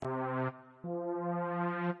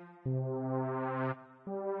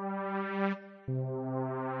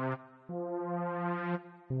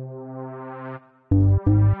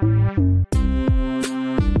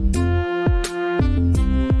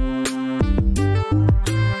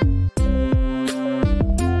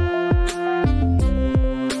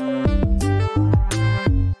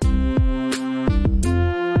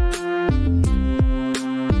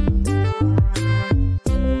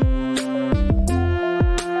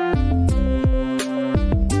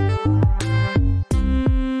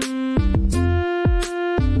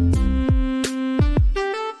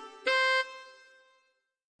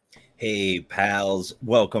Hey, pals,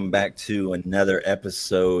 welcome back to another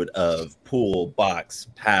episode of Pool Box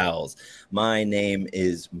Pals. My name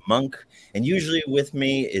is Monk, and usually with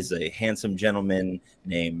me is a handsome gentleman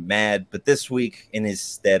named Mad, but this week in his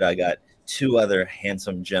stead, I got two other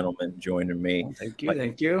handsome gentlemen joining me. Oh,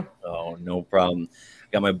 thank you. Oh, no problem.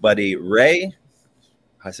 Got my buddy Ray.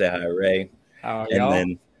 I say hi, Ray. How are And y'all?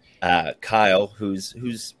 then Kyle,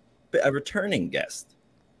 who's a returning guest.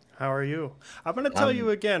 How are you? I'm going to tell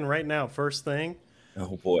you again right now, first thing.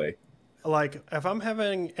 Oh, boy. Like, if I'm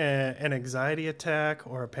having an anxiety attack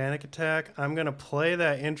or a panic attack, I'm going to play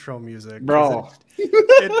that intro music. Bro.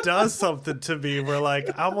 It does something to me where, like,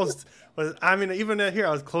 even here,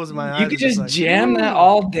 I was closing my eyes. You could just like, jam that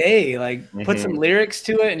all day. Like, put some lyrics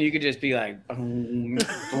to it, and you could just be like, boom,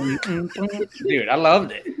 boom, boom, boom. Dude, I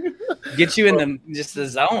loved it. Get you in the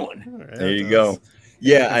zone. There you go.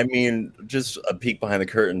 Yeah, I mean, just a peek behind the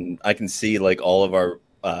curtain, I can see like all of our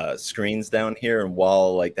screens down here, and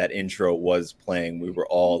while like that intro was playing, we were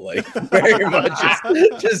all like very much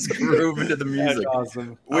just grooving to the music. That's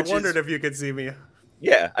awesome. I wondered if you could see me.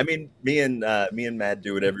 Yeah, I mean, me and Matt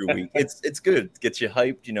do it every week. It's good. It gets you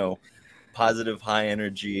hyped, positive, high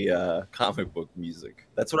energy comic book music.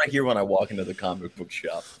 That's what I hear when I walk into the comic book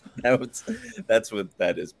shop. That's what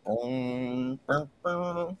that is.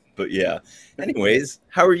 But yeah. Anyways,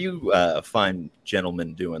 how are you fine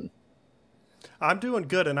gentlemen doing? I'm doing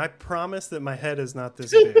good, and I promise that my head is not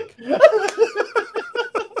this big.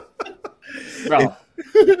 Bro.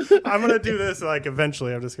 I'm going to do this, like,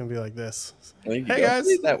 eventually I'm just going to be like this. Hey, guys.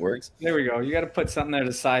 That works. There we go. You got to put something there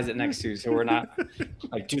to size it next to, so we're not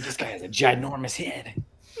like, dude, this guy has a ginormous head.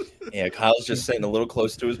 Yeah, Kyle's just sitting a little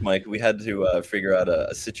close to his mic. We had to figure out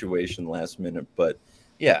a situation last minute, but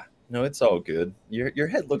yeah, no, it's all good. Your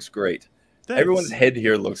head looks great. Thanks. Everyone's head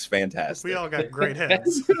here looks fantastic. We all got great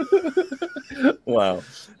heads. Wow.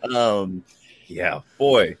 Yeah,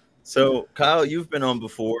 boy. So, Kyle, you've been on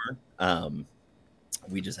before.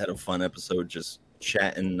 We just had a fun episode just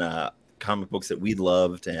chatting comic books that we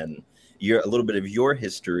loved and a little bit of your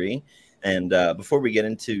history. And before we get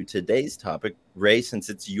into today's topic, Ray, since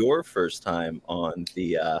it's your first time on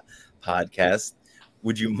the podcast,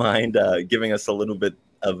 would you mind giving us a little bit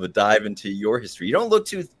of a dive into your history? You don't look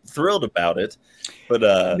too thrilled about it, but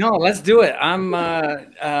no, let's do it. I'm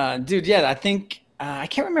dude. Yeah, I think I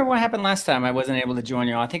can't remember what happened last time. I wasn't able to join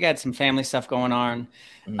you. I think I had some family stuff going on.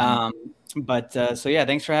 But so yeah,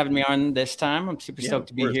 thanks for having me on this time. I'm super stoked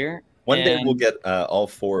to be here. One day we'll get all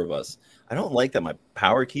four of us. I don't like that my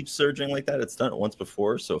power keeps surging like that. It's done it once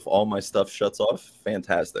before, so if all my stuff shuts off,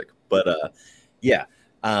 fantastic. But yeah,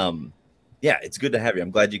 it's good to have you.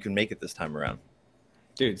 I'm glad you can make it this time around.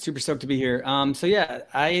 Dude, super stoked to be here. So yeah,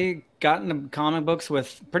 I got into comic books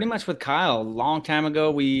pretty much with Kyle a long time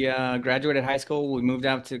ago. We graduated high school. We moved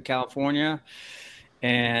out to California,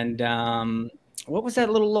 and what was that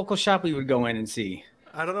little local shop we would go in and see?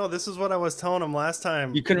 I don't know. This is what I was telling him last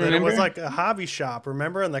time. You couldn't remember? It was like a hobby shop,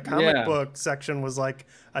 remember? And the comic book section was like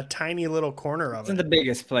a tiny little corner of it. It's the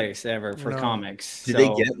biggest place ever for comics. Did they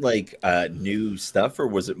get like new stuff, or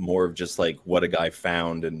was it more of just like what a guy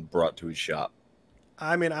found and brought to his shop?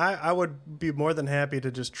 I mean, I would be more than happy to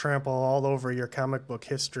just trample all over your comic book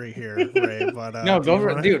history here, Ray. But no, go for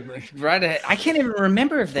it, dude. Right ahead. I can't even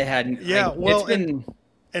remember if they had. Yeah, well,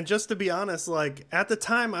 and just to be honest, like at the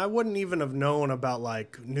time, I wouldn't even have known about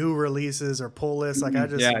like new releases or pull lists. Like I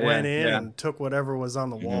just went in and took whatever was on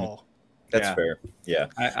the wall. That's fair. Yeah,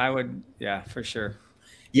 I would. Yeah, for sure.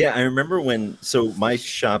 Yeah, I remember so my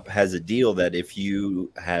shop has a deal that if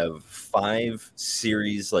you have 5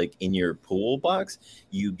 series like in your pool box,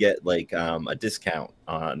 you get like a discount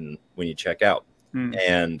on when you check out.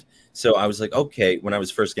 And so I was like, okay, when I was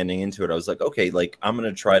first getting into it, I was like, okay, like I'm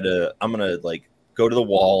gonna like go to the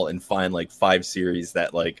wall and find like 5 series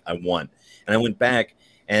that like I want. And I went back,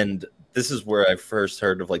 and this is where I first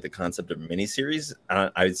heard of like the concept of miniseries.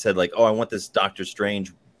 I said like, oh, I want this Doctor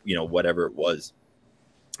Strange, whatever it was.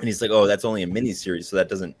 And he's like, oh, that's only a miniseries, so that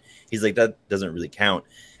doesn't really count.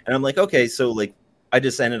 And I'm like, okay, so like I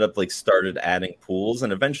just ended up like started adding pools,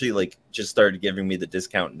 and eventually like just started giving me the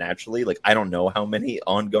discount naturally. Like I don't know how many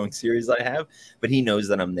ongoing series I have, but he knows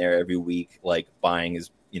that I'm there every week, like buying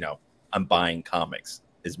I'm buying comics,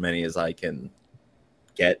 as many as I can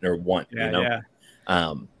get or want,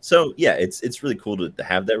 So yeah, it's really cool to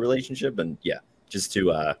have that relationship, and just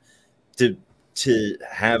to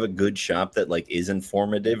have a good shop that like is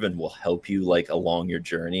informative and will help you like along your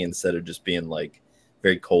journey instead of just being like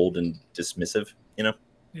very cold and dismissive,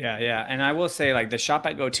 Yeah. And I will say like the shop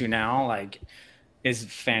I go to now, like is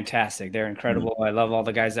fantastic. They're incredible. I love all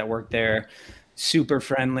the guys that work there, super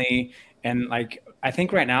friendly. And like I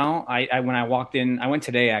think right now, when I walked in, I went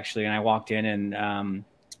today actually, and I walked in and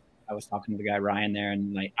I was talking to the guy Ryan there,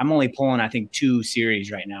 and like I'm only pulling I think 2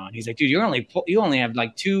 series right now, and he's like, dude, you only have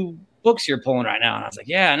like 2 books you're pulling right now, and I was like,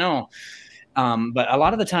 yeah, I know. But a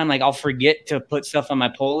lot of the time, like I'll forget to put stuff on my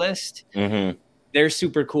pull list. Mm-hmm. They're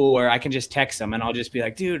super cool where I can just text them and I'll just be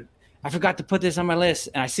like, dude, I forgot to put this on my list,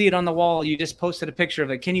 and I see it on the wall. You just posted a picture of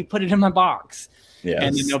it. Can you put it in my box? Yes.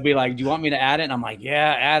 And then they'll be like, do you want me to add it? And I'm like,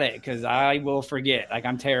 yeah, add it, because I will forget. Like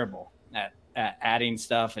I'm terrible at adding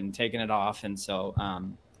stuff and taking it off. And so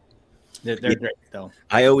they're great though.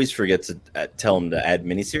 I always forget to tell them to add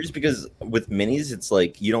miniseries, because with minis, it's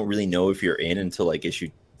like you don't really know if you're in until like issue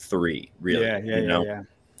 3, really. Yeah.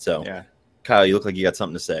 So, Kyle, you look like you got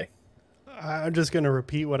something to say. I'm just going to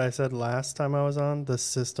repeat what I said last time I was on. The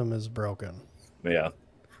system is broken. Yeah.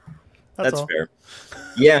 That's fair.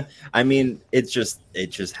 Yeah. I mean, it's just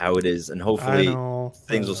how it is. And hopefully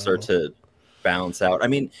things will start to balance out. I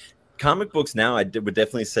mean, comic books now, would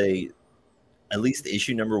definitely say at least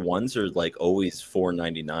issue number 1s are like always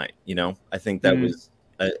 $4.99. You know, I think that was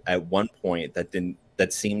at one point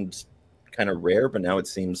that seemed kind of rare, but now it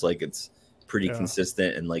seems like it's pretty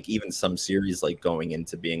consistent. And like even some series like going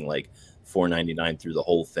into being like $4.99 through the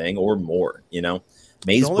whole thing or more, you know.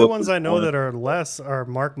 The only ones I know that are less are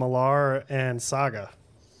Mark Millar and Saga.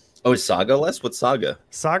 Oh, is Saga less? What Saga?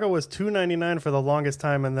 Saga was $2.99 for the longest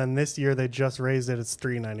time, and then this year they just raised it. It's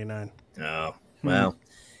 $3.99. Oh, wow.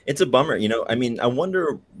 It's a bummer. You know, I mean, I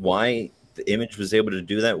wonder why the Image was able to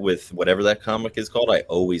do that with whatever that comic is called. I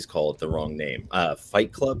always call it the wrong name.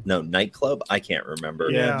 Fight Club? No, Night Club? I can't remember.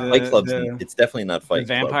 Yeah. Fight Club's it's definitely not Fight Club.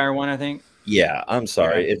 The vampire one, I think. Yeah, I'm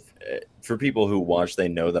sorry. Yeah. If for people who watch, they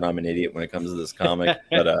know that I'm an idiot when it comes to this comic,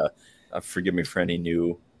 but forgive me for any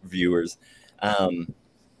new viewers.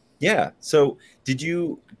 Yeah. So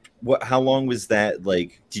how long was that?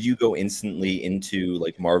 Like, did you go instantly into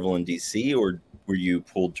like Marvel and DC, or were you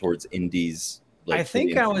pulled towards indies? Like, I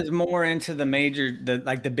think I was more into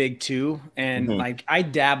the big 2, and like I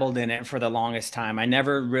dabbled in it for the longest time. I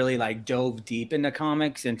never really like dove deep into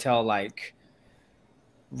comics until like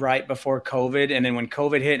right before COVID. And then when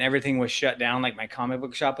COVID hit and everything was shut down, like my comic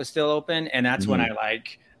book shop was still open. And that's when I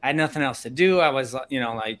had nothing else to do. I was,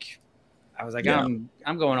 I'm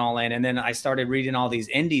going all in. And then I started reading all these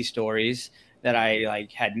indie stories that I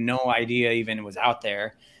like had no idea even was out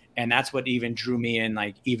there. And that's what even drew me in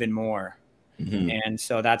like even more. And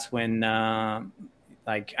so that's when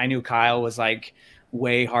like I knew Kyle was like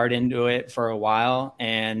way hard into it for a while.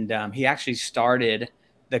 And he actually started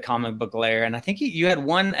the comic book Lair, and I think you had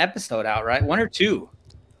 1 episode out, right? 1 or 2?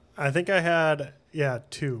 I think I had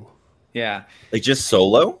 2. Yeah, like just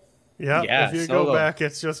solo. Yeah, if you go back,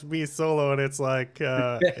 it's just me solo, and it's like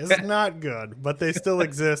it's not good, but they still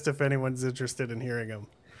exist if anyone's interested in hearing them.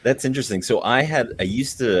 That's interesting. So I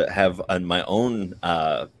used to have on my own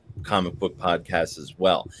comic book podcast as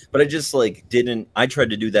well, but I just like I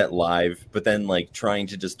tried to do that live, but then like trying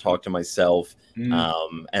to just talk to myself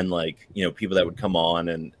and like, you know, people that would come on,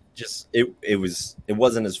 and just it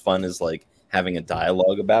wasn't as fun as like having a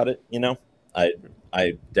dialogue about it, you know.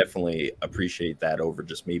 I definitely appreciate that over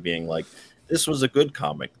just me being like, this was a good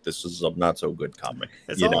comic, this was a not so good comic.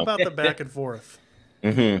 It's all about the back and forth.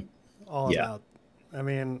 All about. I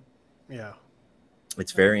mean, yeah,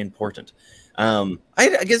 it's very important. I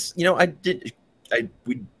guess, you know,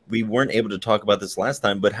 we weren't able to talk about this last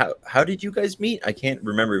time, but how did you guys meet? I can't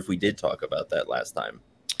remember if we did talk about that last time.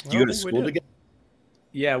 Did you go to school together?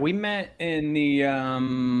 Yeah, we met in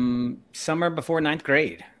the summer before 9th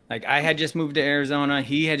grade. Like I had just moved to Arizona,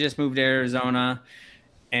 he had just moved to Arizona,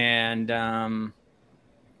 and I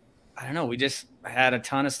don't know, we just had a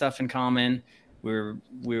ton of stuff in common. We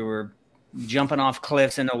were jumping off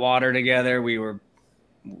cliffs in the water together. We were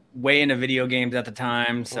way into video games at the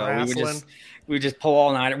time, so we would just pull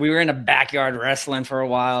all night. We were in a backyard wrestling for a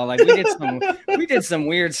while. Like we did some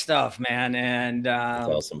weird stuff, man. And that's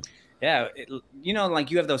awesome. Yeah, you know,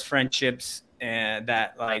 like you have those friendships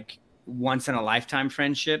that like once in a lifetime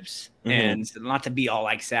friendships, and not to be all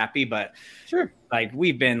like sappy, but sure, like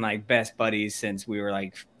we've been like best buddies since we were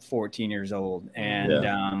like 14 years old,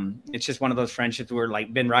 and it's just one of those friendships where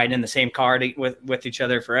like been riding in the same car with each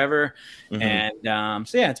other forever, and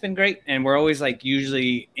so yeah, it's been great, and we're always like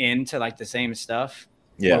usually into like the same stuff.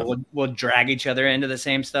 Yeah, we'll drag each other into the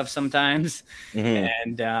same stuff sometimes,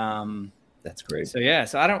 and that's great. So yeah,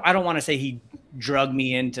 so I don't want to say he drug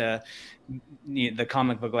me into the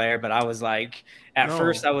comic book Lair, but I was like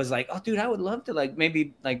first I was like, oh dude, I would love to like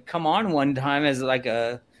maybe like come on one time as like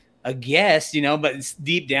a a guest, you know, but it's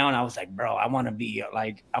deep down, I was like, bro, I want to be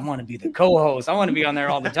the co-host. I want to be on there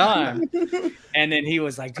all the time. And then he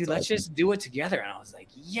was like, dude, let's just do it together. And I was like,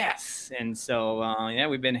 yes. And so, yeah,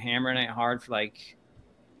 we've been hammering it hard for like,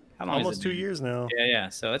 how long? Almost 2 years now. Yeah.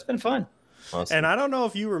 So it's been fun. Awesome. And I don't know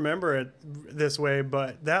if you remember it this way,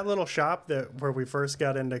 but that little shop where we first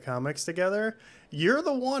got into comics together, you're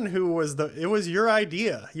the one who it was your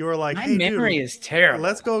idea. You were like, my memory is terrible.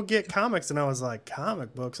 Let's go get comics. And I was like,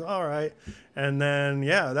 comic books. All right. And then,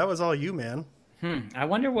 yeah, that was all you, man. I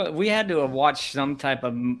wonder what we had to have watched some type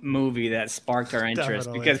of movie that sparked our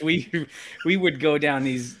interest. Definitely. Because we would go down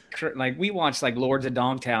these, like we watched like Lords of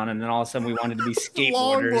Donktown, and then all of a sudden we wanted to be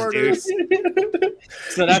skateboarders, dude.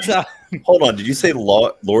 So that's a hold on. Did you say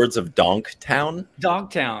Lords of Donktown?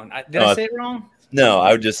 Dogtown. Did I say it wrong? No,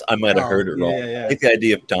 I might have heard it wrong. Yeah. I like the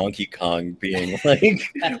idea of Donkey Kong being like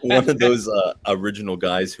one of those original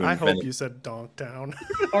guys who invented. I hope you said Donktown.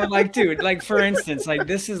 Or like, dude, like for instance, like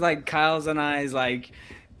this is like Kyle's and I's like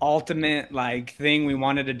ultimate like thing we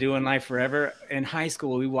wanted to do in life forever. In high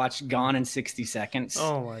school, we watched Gone in 60 Seconds.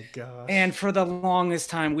 Oh my gosh. And for the longest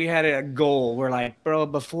time, we had a goal. We're like, bro,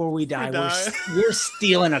 before we die. We're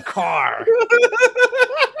stealing a car.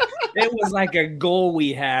 It was like a goal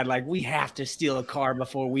we had. Like, we have to steal a car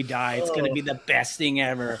before we die. It's going to be the best thing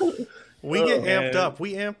ever. We get amped up.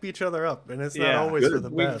 We amp each other up, and it's not always for the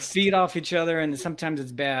best. We feed off each other, and sometimes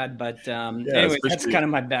it's bad. But anyway, that's kind of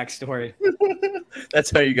my backstory. That's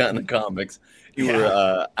how you got into comics. You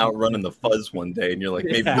were out running the fuzz one day, and you're like,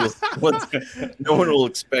 maybe no one will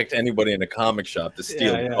expect anybody in a comic shop to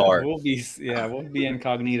steal a car. We'll be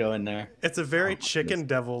incognito in there. It's a very Chicken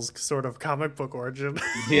Devils sort of comic book origin.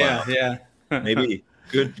 Yeah. Maybe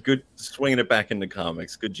good swinging it back into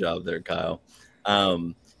comics. Good job there, Kyle.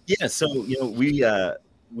 So we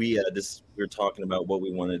were talking about what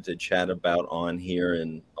we wanted to chat about on here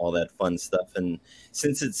and all that fun stuff. And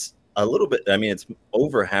since it's a little bit, I mean, it's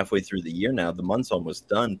over halfway through the year now. The month's almost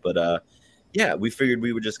done, but we figured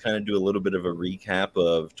we would just kind of do a little bit of a recap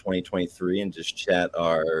of 2023 and just chat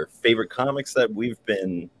our favorite comics that we've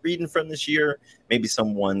been reading from this year. Maybe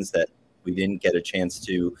some ones that we didn't get a chance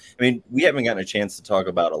to. I mean, we haven't gotten a chance to talk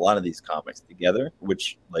about a lot of these comics together,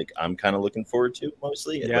 which like I'm kind of looking forward to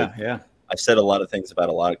mostly. Yeah. I've said a lot of things about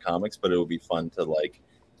a lot of comics, but it will be fun to like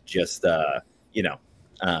just chit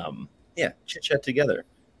chat together.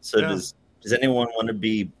 So does anyone want to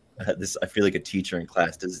be this? I feel like a teacher in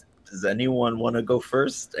class. Does anyone want to go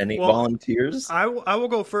first? Any volunteers? I will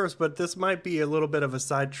go first, but this might be a little bit of a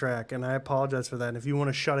sidetrack, and I apologize for that. And if you want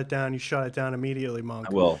to shut it down, you shut it down immediately, Monk.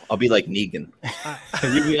 I will. I'll be like Negan.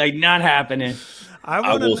 You'll be like, not happening. I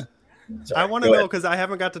want to know because I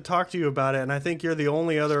haven't got to talk to you about it, and I think you're the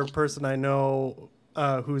only other person I know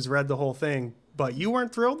who's read the whole thing. But you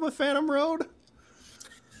weren't thrilled with Phantom Road?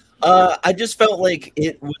 I just felt like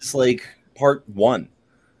it was like part one,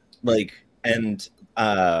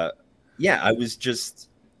 I was just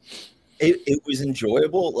it was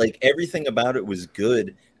enjoyable. Like everything about it was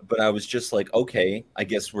good, but I was just like, okay, I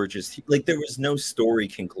guess we're just like there was no story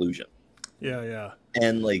conclusion. Yeah.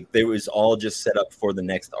 And like there was all just set up for the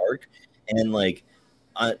next arc, and like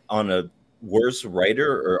on a worse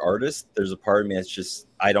writer or artist, there's a part of me that's just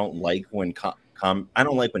I don't like when I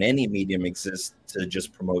don't like when any medium exists to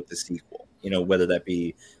just promote the sequel. Whether that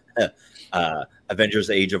be Avengers: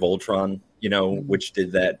 Age of Ultron, which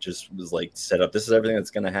did that, just was like set up. This is everything that's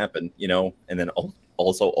going to happen, and then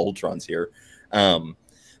also Ultron's here. But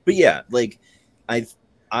yeah, like I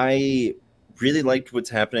really liked what's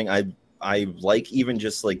happening. I like even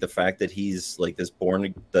just like the fact that he's like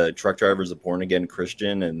the truck driver is a born again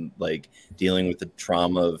Christian and like dealing with the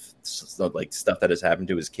trauma of like stuff that has happened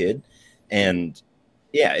to his kid. And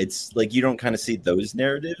yeah, it's like you don't kind of see those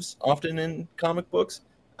narratives often in comic books.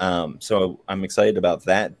 So I'm excited about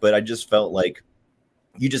that. But I just felt like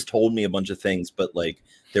you just told me a bunch of things, but like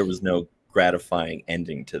there was no gratifying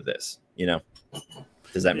ending to this,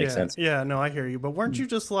 Does that make sense? Yeah, no, I hear you. But weren't you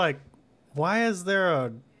just like, why is there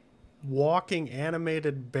a walking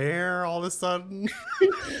animated bear all of a sudden?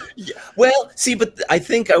 Yeah. Well, see, but I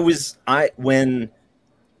think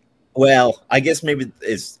I guess maybe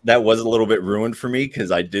that was a little bit ruined for me because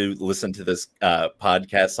I do listen to this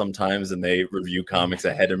podcast sometimes and they review comics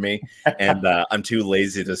ahead of me, and I'm too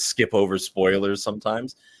lazy to skip over spoilers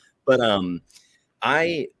sometimes. But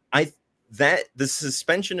that the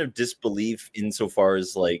suspension of disbelief insofar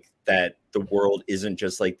as like that the world isn't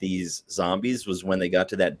just like these zombies was when they got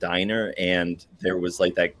to that diner and there was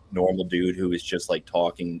like that normal dude who was just like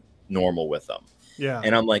talking normal with them. Yeah.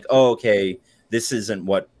 And I'm like, oh, okay, this isn't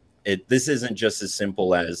just as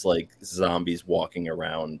simple as like zombies walking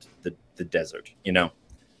around the desert,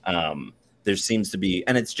 There seems to be,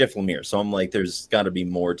 and it's Jeff Lemire, so I'm like, there's got to be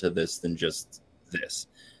more to this than just this.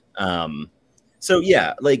 So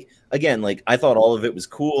yeah, like again, like I thought all of it was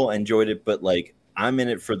cool, I enjoyed it, but like I'm in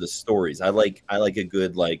it for the stories. I like a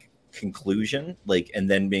good like conclusion, like, and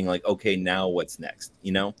then being like, okay, now what's next?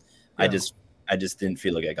 You know, yeah. I just didn't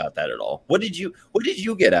feel like I got that at all. What did you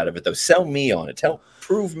get out of it though? Sell me on it.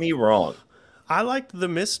 Prove me wrong. I liked the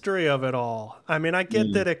mystery of it all. I mean, I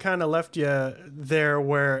get that it kind of left you there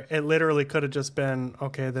where it literally could have just been,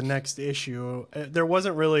 okay, the next issue. There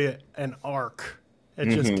wasn't really an arc. It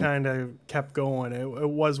just kind of kept going. It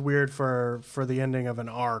was weird for the ending of an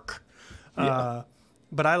arc. Yeah.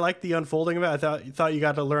 But I liked the unfolding of it. I thought you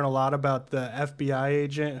got to learn a lot about the FBI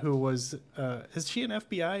agent who was, is she an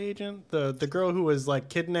FBI agent? The girl who was like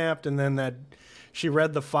kidnapped and then that she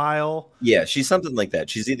read the file. Yeah, she's something like that.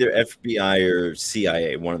 She's either FBI or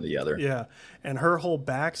CIA, one or the other. Yeah, and her whole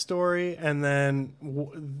backstory, and then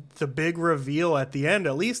the big reveal at the end.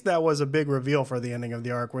 At least that was a big reveal for the ending of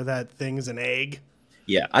the arc, where that thing's an egg.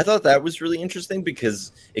 Yeah, I thought that was really interesting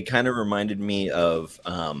because it kind of reminded me of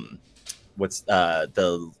what's I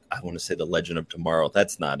want to say the Legend of Tomorrow.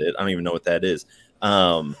 That's not it. I don't even know what that is.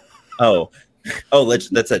 That's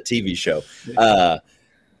a TV show.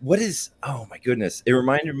 What is? Oh my goodness! It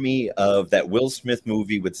reminded me of that Will Smith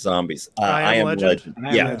movie with zombies. I Am Legend.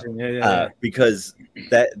 Yeah. Because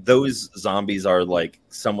those zombies are like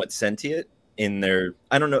somewhat sentient in their.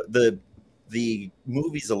 I don't know. The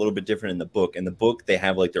movie's a little bit different in the book. In the book, they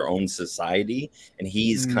have like their own society, and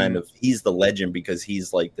he's he's the legend because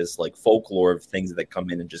he's like this like folklore of things that come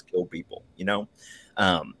in and just kill people. You know.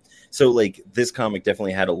 So like this comic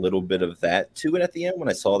definitely had a little bit of that to it at the end. When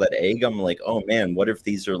I saw that egg, I'm like, oh man, what if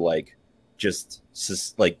these are like just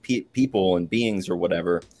like people and beings or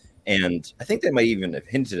whatever? And I think they might even have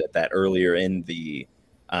hinted at that earlier in the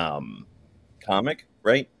comic,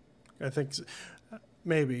 right? I think so.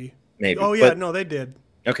 Maybe. Oh yeah, no, they did.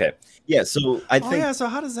 Okay, yeah. So I think. Oh yeah. So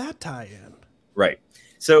how does that tie in? Right.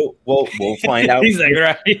 So we'll find out. He's like,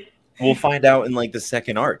 right. We'll find out in like the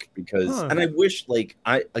second arc because, and I wish like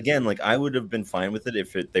I would have been fine with it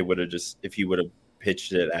if he would have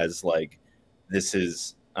pitched it as like this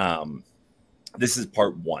is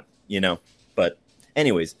part one, you know. But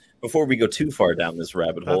anyways, before we go too far down this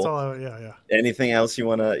rabbit hole, that's all. Yeah. Anything else you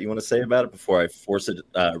wanna say about it before I force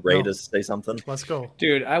Ray to say something? Let's go,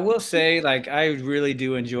 dude. I will say like I really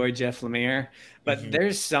do enjoy Jeff Lemire, but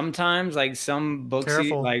there's sometimes like some books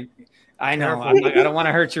like. I know. I don't want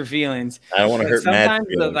to hurt your feelings. I don't want to hurt Matt's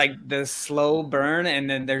feelings. Sometimes the slow burn, and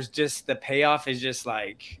then there's just the payoff is just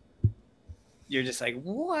like you're just like,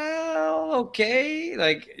 well, okay.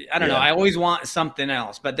 Like I don't know. I always want something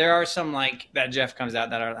else, but there are some like that Jeff comes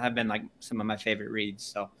out that have been like some of my favorite reads.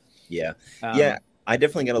 So yeah, I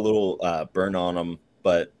definitely got a little burn on them,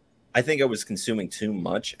 but I think I was consuming too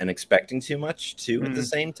much and expecting too much too at the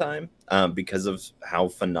same time because of how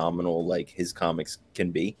phenomenal like his comics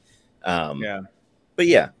can be. But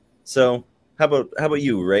yeah, so how about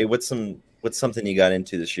you, Ray? What's something you got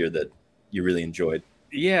into this year that you really enjoyed?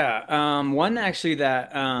 One actually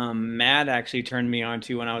that Matt actually turned me on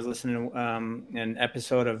to when I was listening to an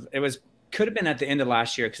episode of could have been at the end of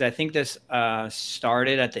last year because I think this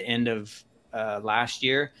started at the end of last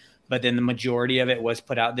year, but then the majority of it was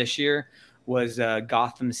put out this year. Was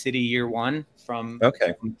Gotham City Year One from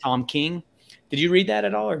Tom King. Did you read that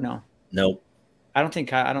at all or no? Nope. I don't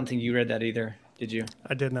think you read that either. Did you?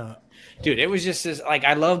 I did not. Dude, it was just this like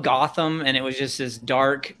I love Gotham, and it was just this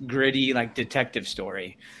dark, gritty like detective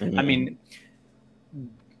story. Mm-hmm. I mean,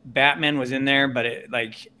 Batman was in there, but it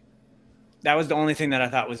like that was the only thing that I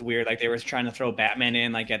thought was weird. Like they were trying to throw Batman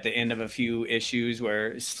in like at the end of a few issues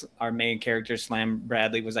where our main character Slam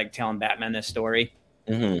Bradley was like telling Batman this story.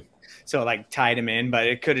 Mm-hmm. So like tied him in, but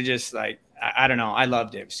it could have just like I don't know. I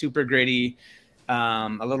loved it. Super gritty.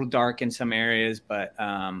 A little dark in some areas, but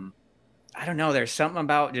I don't know. There's something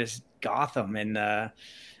about just Gotham and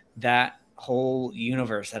that whole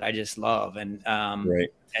universe that I just love, and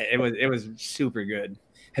it was super good.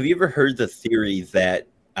 Have you ever heard the theory that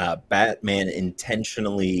Batman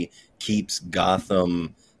intentionally keeps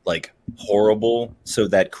Gotham like horrible so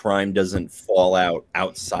that crime doesn't fall out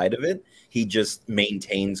outside of it? He just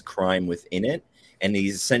maintains crime within it. And he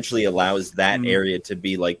essentially allows that area to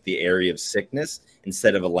be like the area of sickness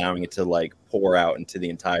instead of allowing it to like pour out into the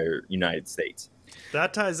entire United States.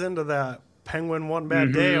 That ties into that Penguin One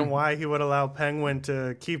Bad Day and why he would allow Penguin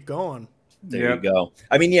to keep going. There you go.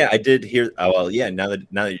 I mean, yeah, I did hear. Oh, well, yeah. Now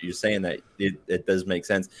that you're saying that, it does make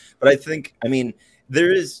sense. But I think, I mean,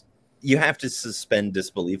 you have to suspend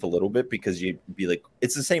disbelief a little bit because you'd be like,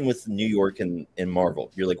 it's the same with New York and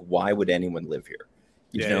Marvel. You're like, why would anyone live here?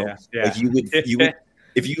 You know, yeah. like you would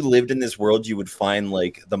if you lived in this world, you would find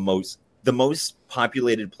like the most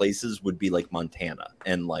populated places would be like Montana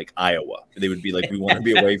and like Iowa. They would be like, we want to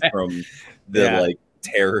be away from the Yeah. like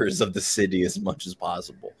terrors of the city as much as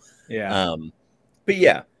possible. Yeah. But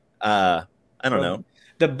yeah, I don't know.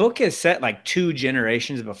 The book is set like 2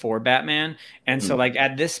 generations before Batman, and so like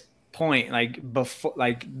at this point, like before,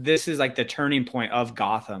 like this is like the turning point of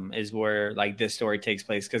Gotham is where like this story takes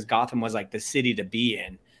place, because Gotham was like the city to be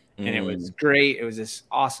in, and it was great. It was this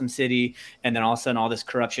awesome city, and then all of a sudden all this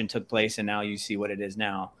corruption took place, and now you see what it is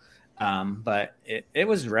now. But it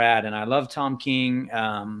was rad, and I love Tom King.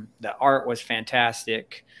 The art was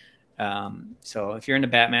fantastic. So if you're into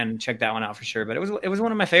Batman, check that one out for sure. But it was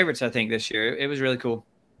one of my favorites, I think, this year. It was really cool.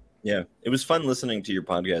 Yeah, it was fun listening to your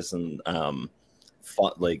podcast and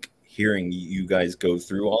like hearing you guys go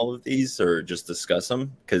through all of these or just discuss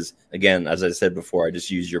them. Because again, as I said before, I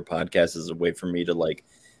just use your podcast as a way for me to like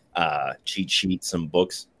cheat sheet some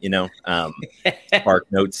books, you know, spark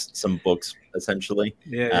notes some books essentially.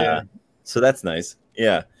 Yeah. So that's nice.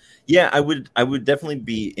 Yeah, I would definitely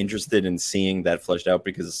be interested in seeing that fleshed out,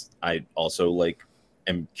 because I also like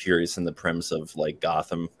am curious in the premise of like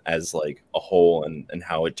Gotham as like a whole and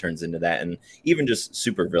how it turns into that, and even just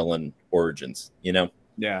supervillain origins, you know.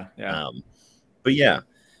 Yeah. But yeah,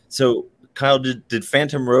 so Kyle, did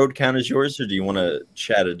Phantom Road count as yours, or do you want to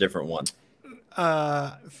chat a different one?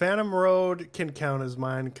 Phantom Road can count as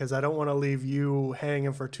mine because I don't want to leave you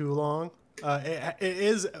hanging for too long. It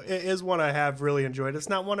is one I have really enjoyed. It's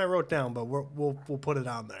not one I wrote down, but we'll put it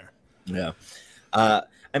on there. Yeah.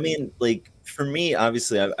 I mean, like for me,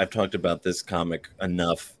 obviously, I've talked about this comic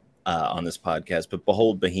enough on this podcast, but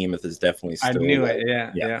Behold Behemoth is definitely still. I knew it.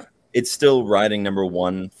 Yeah. It's still riding number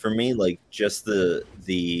one for me. Like just the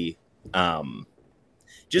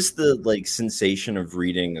like sensation of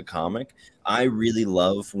reading a comic. I really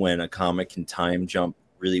love when a comic can time jump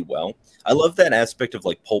really well. I love that aspect of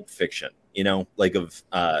like Pulp Fiction, you know, like of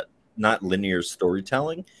not linear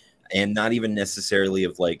storytelling, and not even necessarily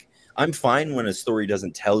of like, I'm fine when a story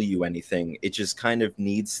doesn't tell you anything. It just kind of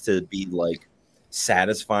needs to be like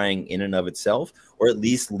satisfying in and of itself, or at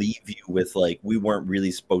least leave you with like, we weren't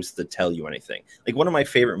really supposed to tell you anything. Like one of my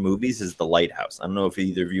favorite movies is The Lighthouse. I don't know if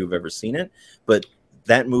either of you have ever seen it, but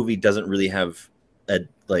that movie doesn't really have a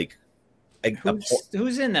like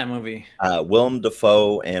who's in that movie? Willem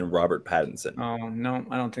Dafoe and Robert Pattinson. Oh no,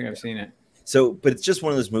 I don't think I've seen it. So, but it's just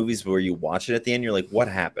one of those movies where you watch it at the end, you're like, what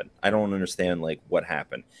happened? I don't understand, like, what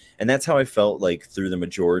happened. And that's how I felt like through the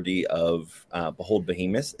majority of Behold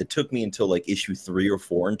Behemoth. It took me until like issue 3 or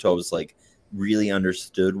 4 until I was like really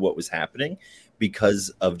understood what was happening,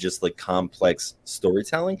 because of just like complex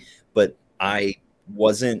storytelling. But I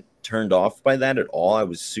wasn't turned off by that at all. I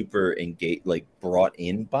was super engaged, like brought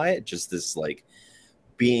in by it. Just this like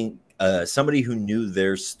being somebody who knew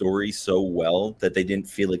their story so well that they didn't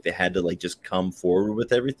feel like they had to like just come forward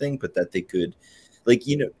with everything, but that they could, like,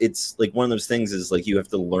 you know, it's like one of those things is like you have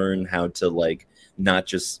to learn how to like not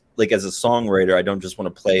just like as a songwriter, I don't just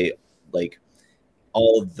want to play like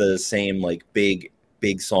all of the same like big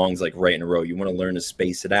songs like right in a row. You want to learn to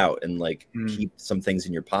space it out and like keep some things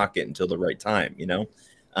in your pocket until the right time, you know,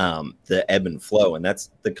 the ebb and flow. And that's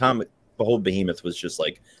the comic. Behold Behemoth was just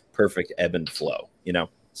like perfect ebb and flow, you know.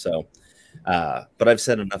 So but I've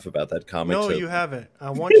said enough about that comic. No, so. you haven't.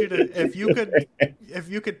 I want you to if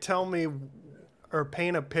you could tell me or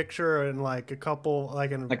paint a picture in like a couple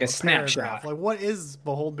like in like a snapshot paragraph. Like what is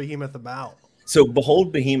Behold Behemoth about? So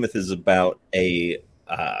Behold Behemoth is about a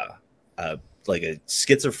like a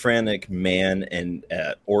schizophrenic man and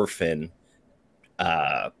orphan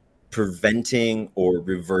preventing or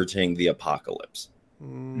reverting the apocalypse.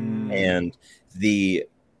 And the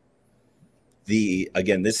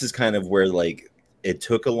again, this is kind of where like it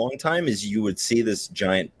took a long time, is you would see this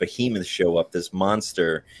giant behemoth show up, this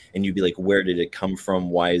monster, and you'd be like, where did it come from?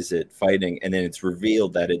 Why is it fighting? And then it's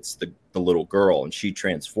revealed that it's the little girl, and she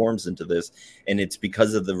transforms into this, and it's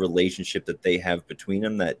because of the relationship that they have between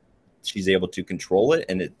them that she's able to control it.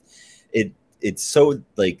 And it's so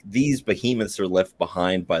like these behemoths are left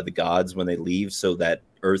behind by the gods when they leave so that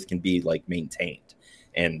Earth can be like maintained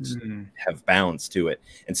and have bounds to it.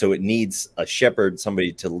 And so it needs a shepherd,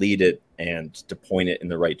 somebody to lead it and to point it in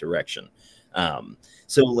the right direction.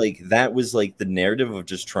 So like that was like the narrative of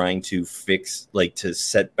just trying to fix, like to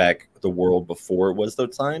set back the world before it was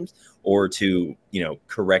those times, or to, you know,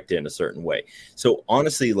 correct it in a certain way. So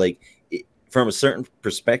honestly, like from a certain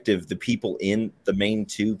perspective, the people in the main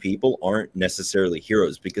two people aren't necessarily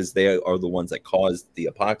heroes, because they are the ones that caused the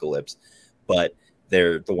apocalypse, but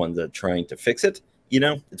they're the ones that are trying to fix it.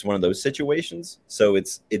 it's one of those situations. So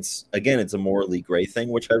it's again, it's a morally gray thing,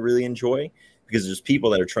 which I really enjoy, because there's people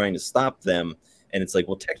that are trying to stop them, and it's like,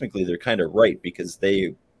 well, technically they're kind of right because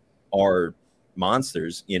they are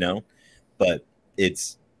monsters, but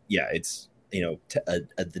it's it's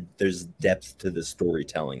there's depth to the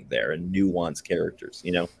storytelling there and nuanced characters,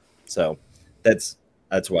 so that's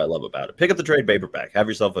what I love about it. Pick up the trade paperback, have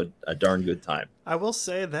yourself a darn good time. I will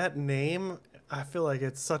say that name, I feel like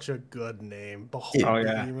it's such a good name. Yeah. Oh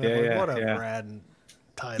yeah, Behemoth. What a rad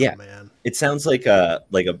title, man. It sounds like a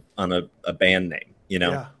band name,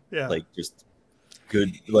 Yeah. like just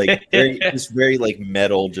good, like very like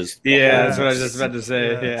metal, just that's what I was just about to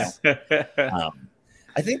say. Yes. Yeah.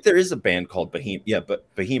 I think there is a band called Behemoth,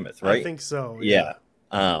 but Behemoth, right? I think so. Yeah.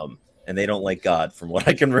 And they don't like God, from what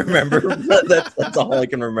I can remember. that's all I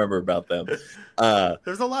can remember about them.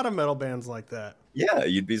 There's a lot of metal bands like that. Yeah,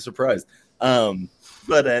 you'd be surprised.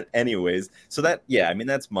 But anyways, so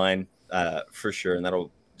that's mine for sure, and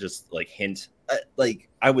that'll just like hint. Like,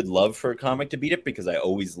 I would love for a comic to beat it because I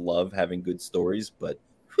always love having good stories. But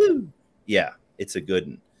it's a good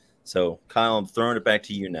one. So Kyle, I'm throwing it back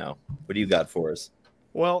to you now. What do you got for us?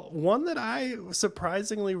 Well, one that I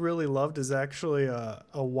surprisingly really loved is actually a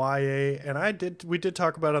YA, and we did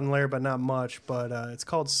talk about it on Lair, but not much. But it's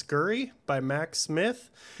called Scurry by Max Smith.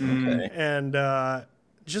 Okay. And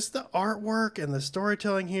just the artwork and the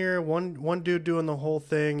storytelling here. One dude doing the whole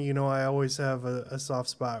thing. I always have a soft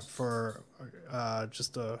spot for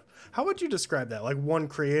how would you describe that? Like one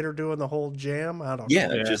creator doing the whole jam? I don't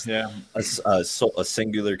know. A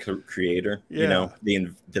singular creator. Yeah.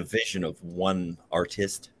 The vision of one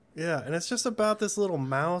artist. Yeah, and it's just about this little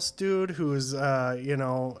mouse dude who's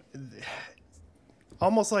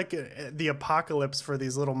almost like the apocalypse for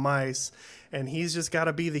these little mice, and he's just got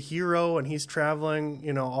to be the hero, and he's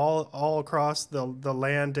traveling all across the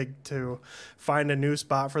land to find a new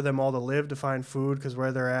spot for them all to live, to find food, because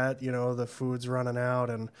where they're at, the food's running out.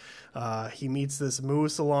 And he meets this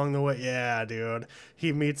moose along the way. Yeah, dude,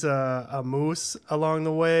 he meets a moose along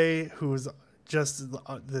the way who's just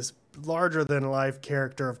this larger than life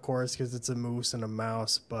character, of course, because it's a moose and a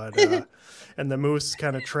mouse, but and the moose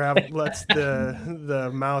kind of lets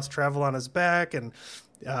the mouse travel on his back, and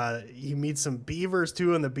he meets some beavers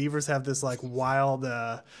too, and the beavers have this like wild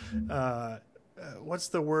what's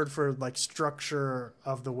the word for like structure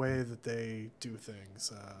of the way that they do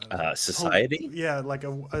things, society. Like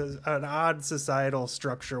an odd societal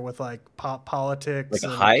structure with like politics, like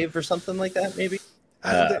a hive or something like that, maybe.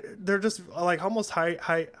 They're just like almost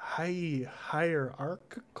hierarchical.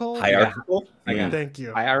 Hierarchical. Yeah. Thank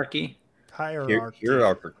you. Hierarchy. Hierarchical.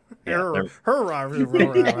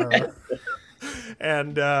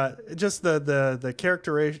 And just the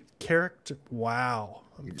character. Wow,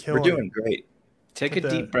 We're doing great. Take a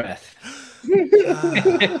deep breath.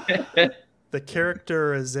 The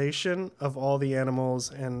characterization of all the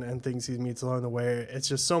animals and things he meets along the way, it's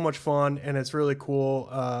just so much fun, and it's really cool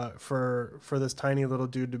for this tiny little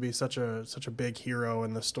dude to be such a big hero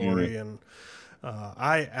in the story. And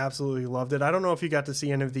I absolutely loved it. I don't know if you got to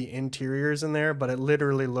see any of the interiors in there, but it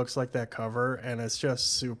literally looks like that cover, and it's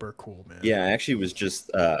just super cool, man. Yeah, I actually was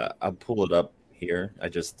just I'll pull it up here. I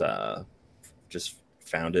just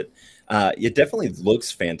found it. It definitely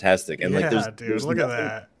looks fantastic, and there's look at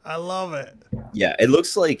that. I love it. Yeah, it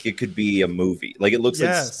looks like it could be a movie. Like, it looks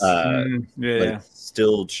like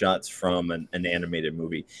still shots from an animated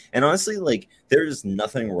movie. And honestly, like, there's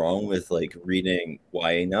nothing wrong with like reading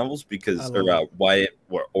YA novels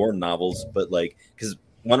or novels, but like, because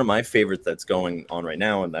one of my favorites that's going on right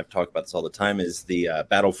now, and I've talked about this all the time, is the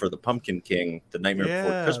Battle for the Pumpkin King, the Nightmare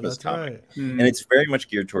Before Christmas comic. Right. And it's very much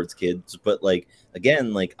geared towards kids, but like,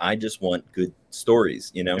 again, like, I just want good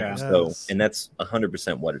stories, So, and that's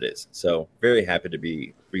 100% what it is. So very happy to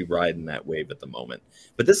be riding that wave at the moment.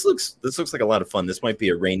 But this looks like a lot of fun. This might be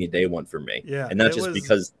a rainy day one for me. Yeah, and not just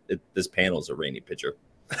because this panel is a rainy picture.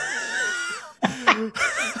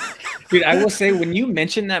 Dude, I will say, when you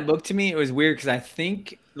mentioned that book to me, it was weird because I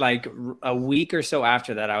think like a week or so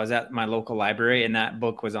after that, I was at my local library and that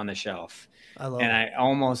book was on the shelf. I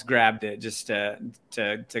almost grabbed it just to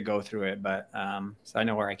go through it, but so I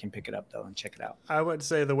know where I can pick it up though and check it out. I would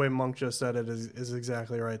say the way Monk just said it is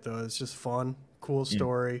exactly right though. It's just fun, cool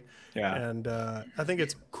story. Yeah. And I think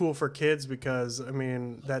it's cool for kids because, I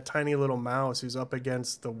mean, that tiny little mouse who's up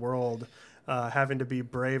against the world, having to be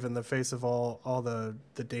brave in the face of all the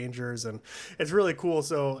dangers, and it's really cool.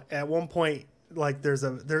 So at one point, like there's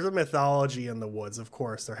a mythology in the woods, of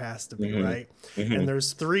course there has to be, right? Mm-hmm. And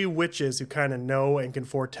there's three witches who kind of know and can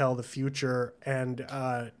foretell the future and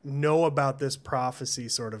know about this prophecy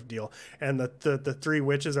sort of deal. And the three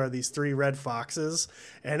witches are these three red foxes,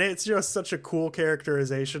 and it's just such a cool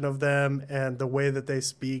characterization of them and the way that they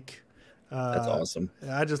speak. That's awesome.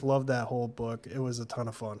 I just love that whole book. It was a ton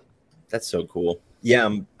of fun. That's so cool.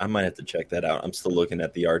 Yeah, I might have to check that out. I'm still looking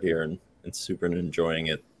at the art here and super enjoying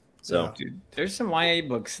it. So, Yeah. Dude, there's some YA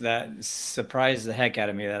books that surprise the heck out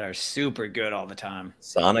of me that are super good all the time.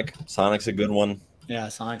 Sonic's a good one. Yeah,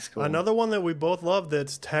 Sonic's cool. Another one that we both love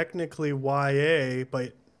that's technically YA,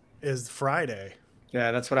 but is Friday.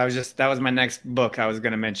 Yeah, that's what that was my next book I was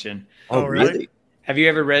going to mention. Oh, really? Have you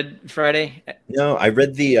ever read Friday? No, I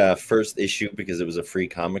read the first issue because it was a free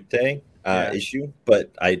comic day issue,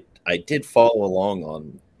 but I did follow along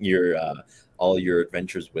on your all your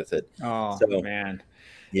adventures with it. Oh, so, man.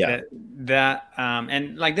 Yeah.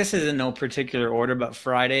 And like this is in no particular order, but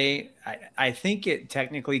Friday, I think it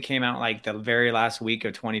technically came out like the very last week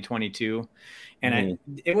of 2022. And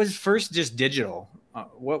it was first just digital.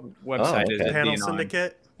 What website is it? Panel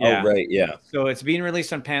Syndicate? Yeah. Oh, right. Yeah. So it's being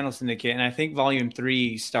released on Panel Syndicate. And I think volume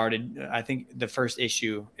 3 started, I think the first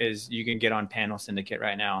issue is you can get on Panel Syndicate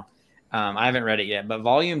right now. I haven't read it yet, but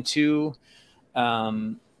volume 2,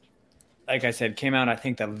 like I said, came out, I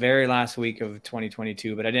think, the very last week of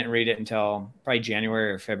 2022, but I didn't read it until probably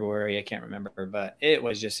January or February. I can't remember, but it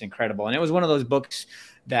was just incredible. And it was one of those books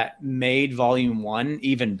that made volume 1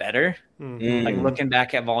 even better. Mm-hmm. Like looking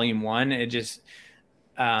back at volume 1, it just,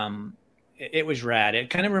 it was rad. It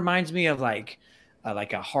kind of reminds me of like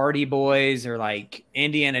a Hardy Boys or like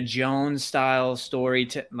Indiana Jones style story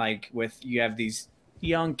like with, you have these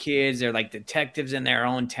young kids, they're like detectives in their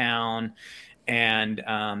own town. And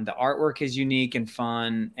the artwork is unique and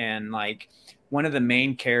fun. And like one of the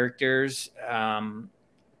main characters, I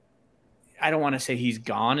don't want to say he's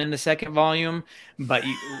gone in the second volume, but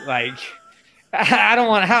like, I don't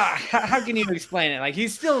want to, how can you explain it? Like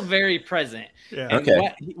he's still very present. Yeah. And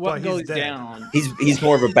okay. What goes down? He's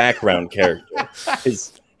more of a background character.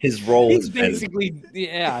 His role is basically,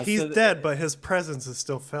 yeah. He's dead, but his presence is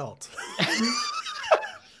still felt.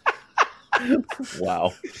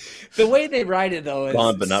 Wow. The way they write it though is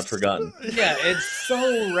gone but not forgotten. Yeah, it's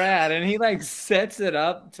so rad, and he like sets it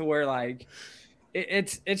up to where like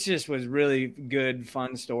it's just was really good,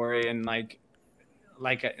 fun story, and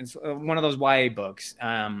it's one of those YA books.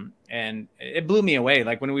 And it blew me away.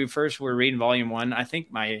 Like when we first were reading volume 1, I think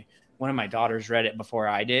one of my daughters read it before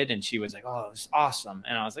I did, and she was like, "Oh, it was awesome,"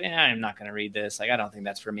 and I was like, "Yeah, I'm not going to read this. Like, I don't think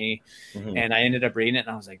that's for me." Mm-hmm. And I ended up reading it, and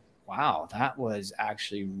I was like, wow, that was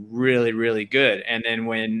actually really, really good. And then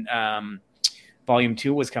when volume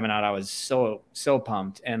 2 was coming out, I was so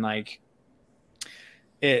pumped. And like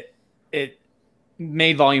it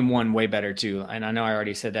made volume 1 way better too. And I know I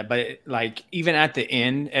already said that, but like even at the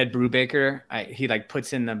end, Ed Brubaker, he like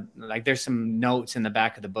puts in there's some notes in the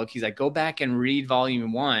back of the book. He's like, go back and read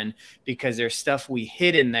volume 1 because there's stuff we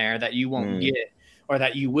hid in there that you won't get, or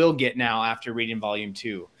that you will get now after reading volume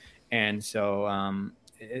 2. And so,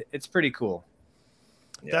 it's pretty cool.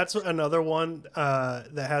 Yeah. That's another one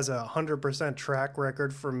that has 100% track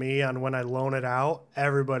record for me on when I loan it out.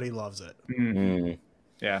 Everybody loves it. Mm-hmm.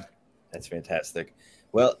 Yeah, that's fantastic.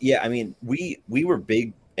 Well, yeah, I mean, we were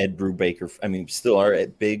big Ed Brubaker. I mean, still are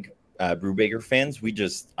big Brubaker fans.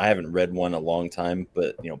 I haven't read one in a long time,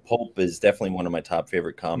 but Pulp is definitely one of my top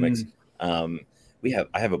favorite comics.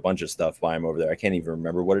 I have a bunch of stuff by him over there. I can't even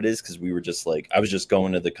remember what it is because we were just like, I was just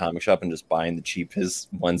going to the comic shop and just buying the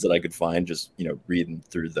cheapest ones that I could find, just reading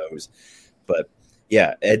through those. But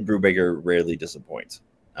yeah, Ed Brubaker rarely disappoints.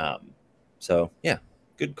 So yeah,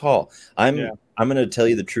 good call. I'm going to tell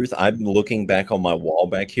you the truth. I'm looking back on my wall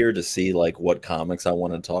back here to see like what comics I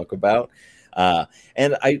want to talk about.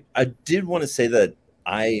 And I did want to say that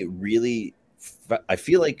I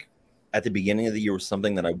feel like at the beginning of the year was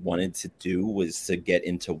something that I wanted to do was to get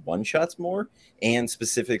into one-shots more, and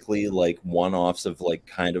specifically like one-offs of like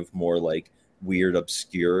kind of more like weird,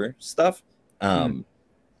 obscure stuff. And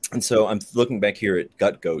so I'm looking back here at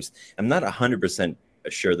Gut Ghost. I'm not 100%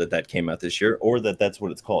 sure that came out this year or that's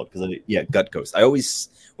what it's called. Gut Ghost. I always,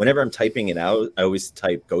 whenever I'm typing it out, I always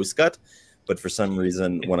type Ghost Gut, but for some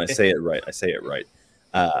reason when I say it right, I say it right.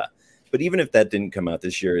 But even if that didn't come out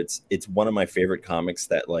this year, it's one of my favorite comics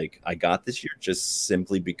that like I got this year, just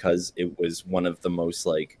simply because it was one of the most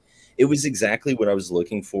like, it was exactly what I was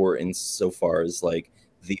looking for in so far as like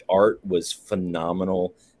the art was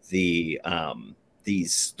phenomenal. The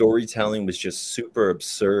storytelling was just super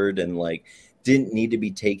absurd, and like didn't need to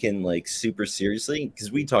be taken like super seriously,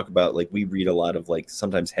 because we talk about like we read a lot of like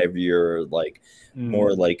sometimes heavier, like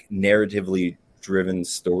more like narratively driven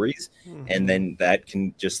stories, and then that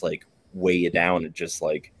can just like weigh you down and just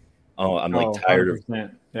like, oh, I'm like tired of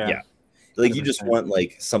 100%. yeah, like you just 100%. want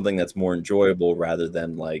like something that's more enjoyable rather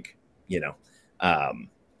than like, you know,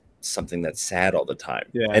 something that's sad all the time.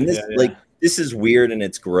 And this like this is weird and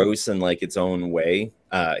it's gross in like its own way.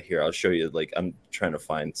 Here, I'll show you. Like, I'm trying to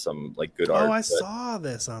find some like good art. Oh, I saw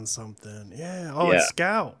this on something. Yeah. Oh, Yeah. it's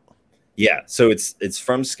Scout. Yeah. So it's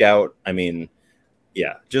from Scout. I mean,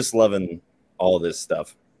 yeah, just loving all this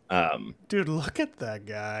stuff. Dude, look at that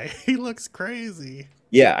guy. He looks crazy.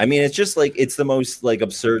 Yeah, I mean, it's just like it's the most like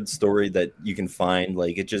absurd story that you can find.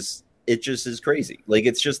 Like it just is crazy. Like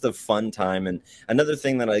it's just a fun time. And another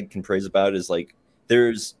thing that I can praise about is like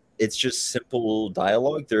it's just simple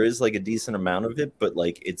dialogue. There is like a decent amount of it, but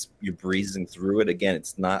like you're breezing through it. Again,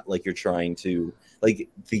 it's not like you're trying to like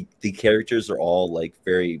the characters are all like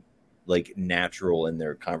very like natural in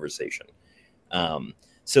their conversation.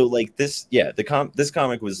 So like this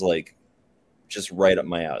comic was like just right up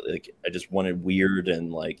my alley. Like I just wanted weird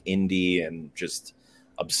and like indie and just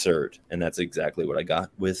absurd, and that's exactly what I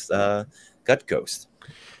got with Gut Ghost.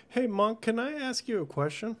 Hey Monk, can I ask you a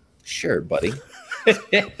question? Sure, buddy.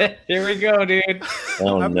 Here we go, dude.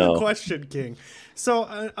 Oh I'm no, the question king. So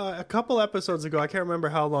a couple episodes ago, I can't remember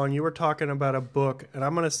how long, you were talking about a book, and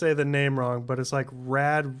I'm gonna say the name wrong, but it's like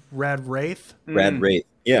Rad Wraith. Rad Wraith.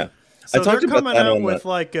 Yeah. So I talked they're coming about that out with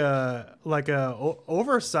like a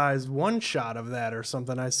oversized one shot of that or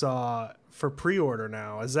something. I saw for pre-order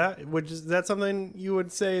now. Is that something you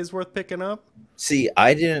would say is worth picking up? See,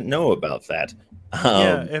 I didn't know about that.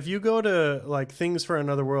 Yeah, if you go to like Things for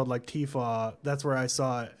Another World, like Tifa, that's where I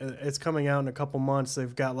saw it. It's coming out in a couple months.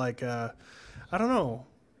 They've got like I don't know,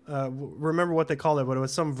 remember what they called it, but it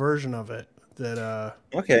was some version of it that.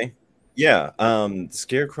 Okay. Yeah.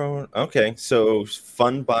 Scarecrow. Okay. So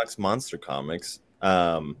Fun Box Monster Comics.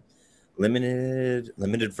 Limited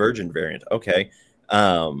Virgin variant. Okay.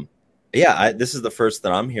 Yeah. This is the first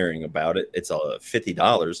that I'm hearing about it. It's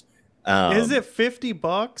 $50. Is it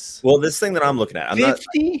 $50? Well, this thing that I'm looking at,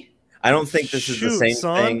 50? I don't think this is the same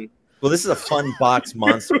thing. Well, this is a Fun Box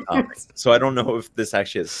Monster Comic, so I don't know if this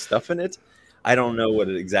actually has stuff in it. I don't know what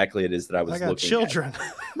exactly it is that I was looking at. Children.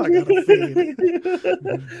 I gotta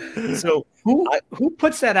feed. So who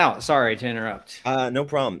puts that out? Sorry to interrupt. No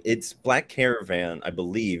problem. It's Black Caravan, I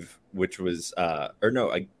believe, which was or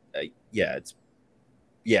no, I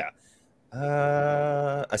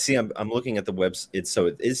see. I'm looking at the website.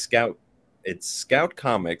 It is Scout. It's Scout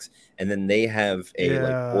Comics, and then they have a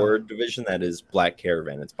like horror division that is Black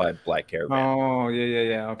Caravan. It's by Black Caravan. Oh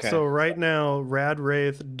yeah. Okay. So right now, Rad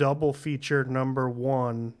Wraith double feature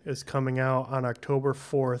 #1 is coming out on October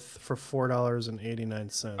 4th for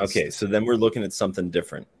 $4.89. Okay, so then we're looking at something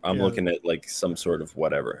different. I'm looking at like some sort of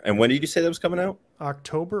whatever. And when did you say that was coming out?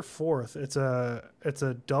 October 4th. It's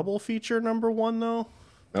a double feature #1 though.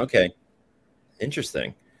 Okay,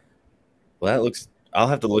 interesting. Well, that looks. I'll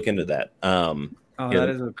have to look into that. That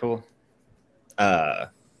is cool. But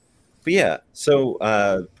yeah, so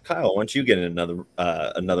Kyle, why don't you get another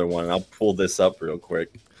one? I'll pull this up real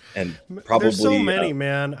quick. And probably there's so many,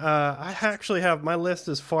 man. I actually have my list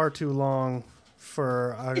is far too long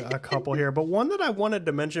for a couple here, but one that I wanted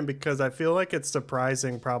to mention because I feel like it's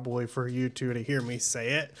surprising probably for you two to hear me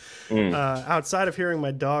say it. Outside of hearing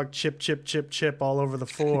my dog chip all over the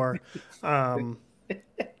floor.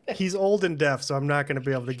 He's old and deaf, so I'm not going to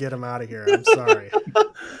be able to get him out of here. I'm sorry.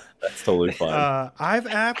 That's totally fine.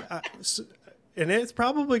 And it's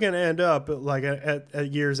probably going to end up like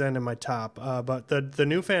at year's end in my top. But the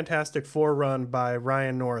new Fantastic Four run by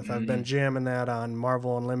Ryan North, I've been jamming that on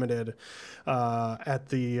Marvel Unlimited at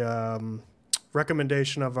the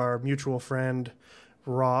recommendation of our mutual friend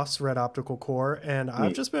Ross, Red Optical Core, and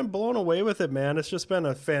I've just been blown away with it, man. It's just been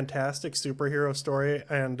a fantastic superhero story,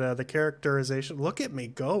 and the characterization. Look at me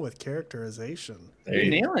go with characterization. You're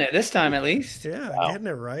nailing it this time, at least. Yeah, getting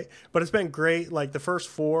it right. But it's been great. Like the first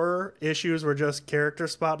 4 issues were just character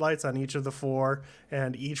spotlights on each of the 4,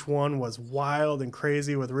 and each one was wild and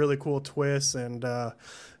crazy with really cool twists. And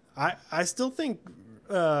I still think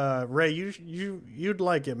Ray, you'd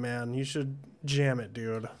like it, man. You should jam it,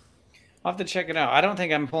 dude. I'll have to check it out. I don't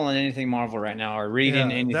think I'm pulling anything Marvel right now or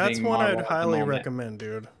reading anything. That's one Marvel I'd highly recommend,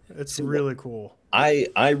 dude. It's really cool. I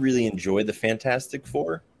really enjoy the Fantastic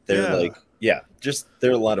Four. They're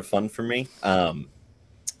they're a lot of fun for me.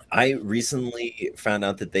 I recently found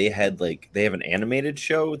out that they have an animated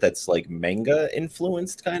show that's like manga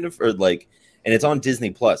influenced kind of, or like, and it's on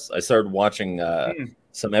Disney Plus. I started watching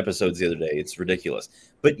some episodes the other day. It's ridiculous.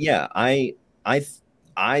 But yeah, I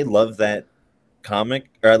I love that comic,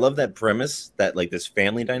 or I love that premise, that like this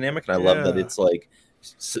family dynamic, and I love that it's like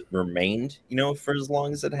remained, for as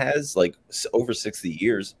long as it has, like over 60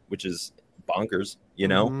 years, which is bonkers,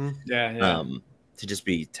 Yeah. to just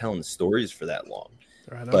be telling stories for that long.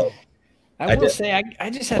 I know. But I will say I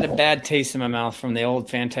just had a bad taste in my mouth from the old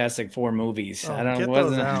Fantastic Four movies. Oh, I don't get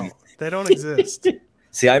wasn't those out. They don't exist.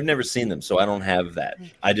 See, I've never seen them, so I don't have that.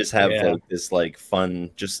 I just have like this like fun.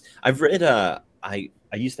 Just I've read. I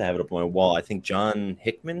used to have it up on my wall. I think John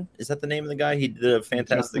Hickman, is that the name of the guy? He did a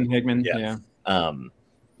fantastic. Jonathan Hickman. Yeah.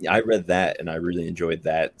 I read that and I really enjoyed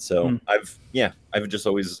that. So I've just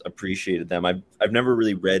always appreciated them. I've never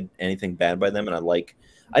really read anything bad by them, and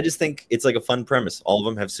I just think it's like a fun premise. All of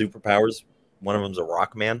them have superpowers. One of them's a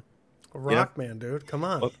rock man. A rock man, dude. Come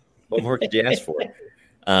on. What more could you ask for?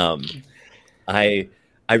 I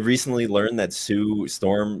recently learned that Sue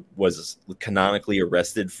Storm was canonically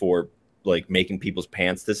arrested for like making people's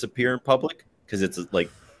pants disappear in public, because it's like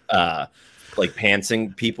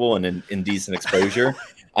pantsing people and indecent exposure.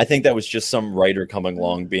 I think that was just some writer coming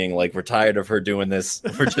along being like, we're tired of her doing this.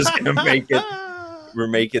 We're just gonna make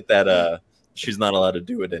it that she's not allowed to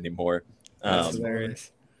do it anymore. That's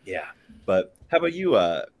hilarious. Yeah. But how about you,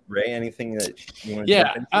 Ray? Anything that you want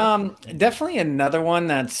to jump into? Definitely another one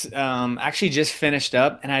that's actually just finished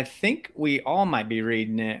up, and I think we all might be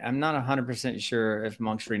reading it. I'm not 100% sure if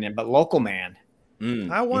Monk's reading it, but Local Man.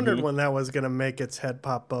 I wondered when that was going to make its head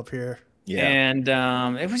pop up here. Yeah. And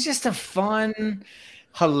it was just a fun,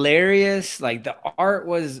 hilarious, like the art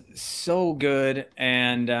was so good,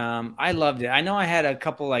 and I loved it. I know I had a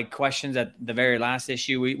couple like questions at the very last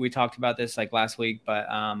issue. We talked about this like last week, but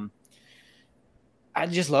I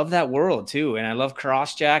just love that world too, and I love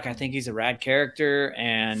Crossjack. I think he's a rad character,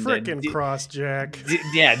 and freaking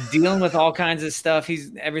Crossjack. Dealing with all kinds of stuff.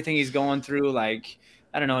 Everything he's going through. Like,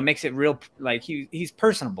 I don't know, it makes it real. Like he's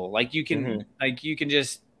personable. Like you can you can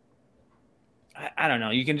just, I don't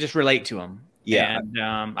know, you can just relate to him. Yeah, and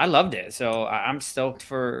I loved it. So I'm stoked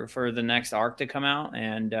for the next arc to come out,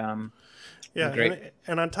 and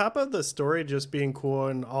and on top of the story just being cool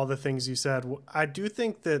and all the things you said, I do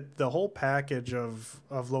think that the whole package of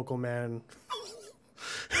Local Man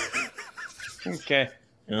okay,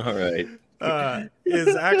 all right,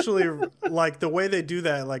 is actually like the way they do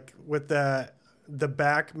that, like with the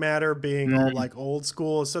back matter being all like old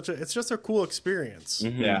school, it's just a cool experience.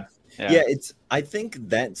 Yeah, I think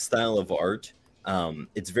that style of art,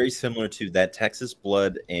 it's very similar to that Texas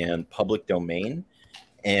Blood and Public Domain.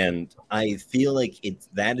 And I feel like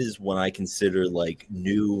that is what I consider like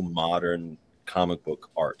new modern comic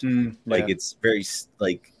book art. It's very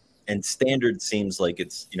like, and standard seems like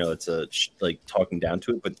it's, it's a like talking down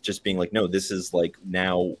to it, but just being like, no, this is like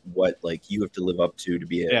now what like you have to live up to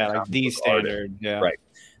be like the standard. Right.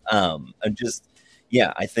 And just,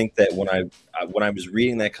 I think that when I was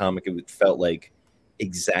reading that comic, it felt like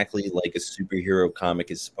exactly like a superhero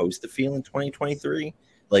comic is supposed to feel in 2023.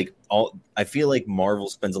 Like I feel like Marvel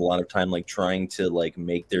spends a lot of time like trying to like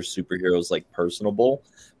make their superheroes like personable,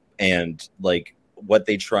 and like what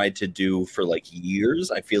they tried to do for like years,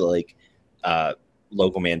 I feel like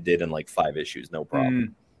Local Man did in like 5 issues, no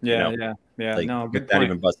problem. Yeah. Like, no, good without point.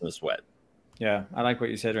 even busting a sweat. Yeah, I like what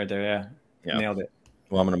you said right there. Yeah. Nailed it.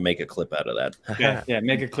 Well, I'm gonna make a clip out of that. yeah,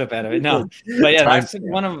 make a clip out of it. No, but yeah, that's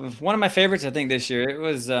one of my favorites. I think this year it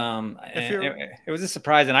was it was a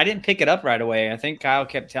surprise, and I didn't pick it up right away. I think Kyle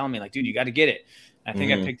kept telling me like, "Dude, you got to get it." I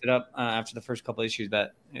think I picked it up after the first couple issues.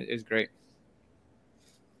 But it was great.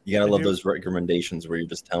 You gotta love those recommendations where you're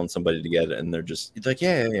just telling somebody to get it, and they're just like,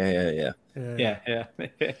 yeah.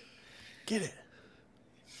 Get it.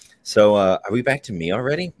 So, are we back to me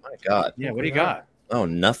already? My God. Yeah. What do you got? Oh,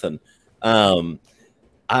 nothing.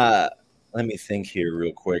 Let me think here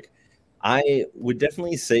real quick. I would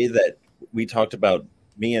definitely say that we talked about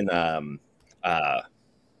me and now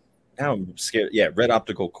I'm scared. Yeah, Red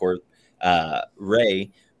Optical Corp,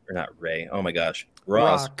 Ray, or not Ray. Oh my gosh,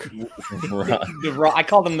 Ross. Rock. The Rock. I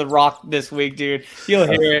called him the Rock this week, dude. You'll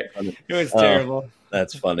hear it. It was terrible.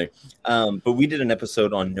 That's funny. But we did an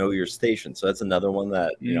episode on Know Your Station, so that's another one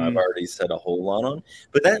that I've already said a whole lot on.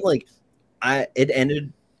 But that it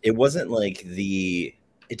ended. It wasn't like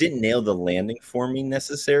it didn't nail the landing for me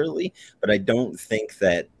necessarily, but I don't think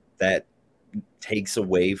that takes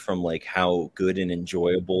away from like how good and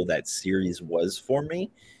enjoyable that series was for me.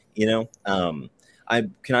 I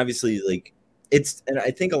can obviously like and I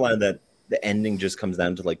think a lot of that, the ending just comes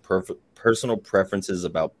down to like personal preferences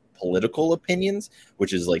about political opinions,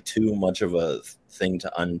 which is like too much of a thing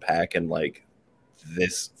to unpack in like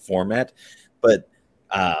this format. But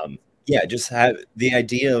just have the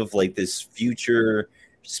idea of like this future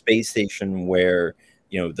space station where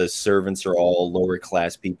the servants are all lower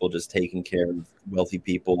class people just taking care of wealthy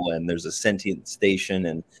people, and there's a sentient station,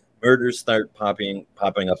 and murders start popping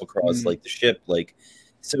up across like the ship, like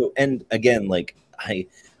so. And again, like I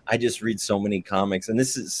just read so many comics, and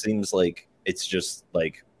seems like it's just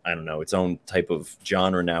like, I don't know, its own type of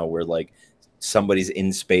genre now, where like somebody's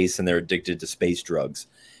in space and they're addicted to space drugs.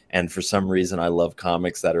 And for some reason, I love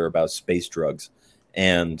comics that are about space drugs.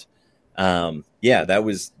 And yeah, that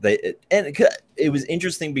was it was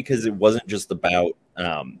interesting because it wasn't just about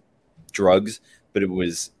drugs, but it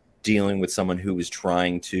was dealing with someone who was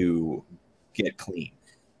trying to get clean.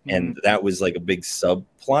 And that was like a big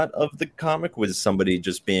subplot of the comic, was somebody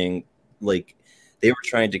just being like, they were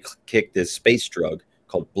trying to kick this space drug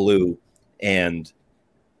called Blue, and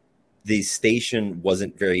the station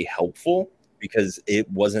wasn't very helpful because it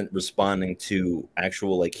wasn't responding to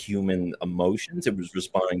actual like human emotions. It was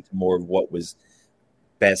responding to more of what was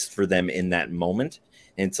best for them in that moment.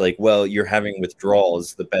 And it's like, well, you're having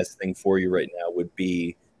withdrawals. The best thing for you right now would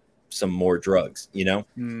be some more drugs, Yeah.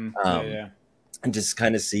 And just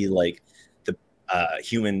kind of see like the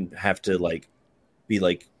human have to like be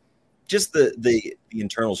like, just the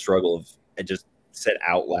internal struggle of, I just said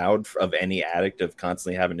out loud, of any addict, of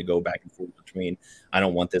constantly having to go back and forth between, I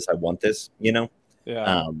don't want this, I want this,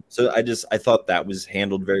 Yeah. So I thought that was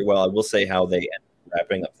handled very well. I will say how they ended up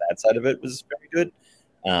wrapping up that side of it was very good.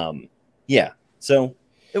 Yeah, so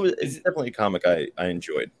it's definitely a comic I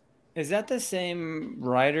enjoyed. Is that the same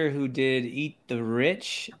writer who did Eat the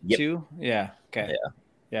Rich too? Yeah. Okay.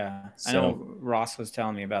 Yeah. So, I know Ross was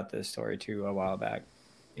telling me about this story too a while back.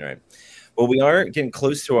 All right. Well, we are getting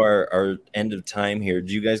close to our end of time here.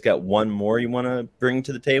 Do you guys got one more you want to bring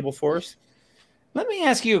to the table for us? Let me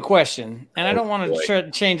ask you a question, and I don't want to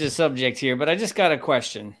change the subject here, but I just got a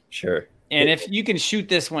question. Sure. And if you can shoot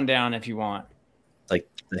this one down if you want. Like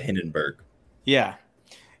the Hindenburg. Yeah.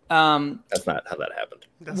 That's not how that happened.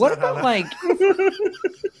 What about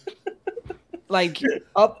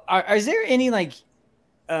is there any like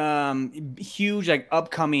huge like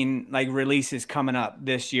upcoming like releases coming up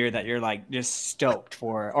this year that you're like just stoked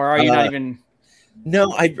for, or are you not even?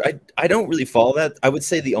 No, I don't really follow that. I would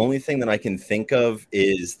say the only thing that I can think of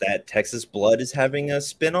is that Texas Blood is having a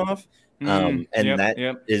spinoff, and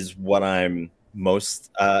that is what I'm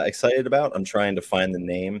most excited about. I'm trying to find the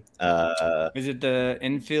name. Is it the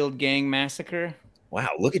Enfield Gang Massacre? Wow,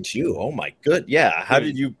 look at you. Oh my good. Yeah. How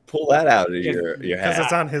did you pull that out of your head? Because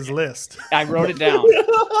it's on his list. I wrote it down.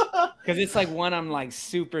 Because it's like one I'm like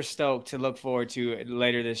super stoked to look forward to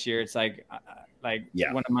later this year. It's like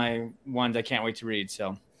one of my ones I can't wait to read.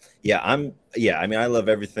 So I mean, I love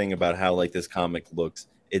everything about how like this comic looks.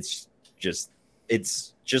 It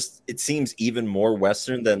seems even more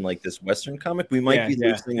Western than like this Western comic. We might be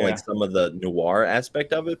losing like some of the noir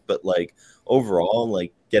aspect of it, but like overall,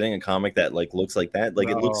 like getting a comic that like looks like that, like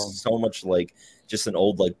it looks so much like just an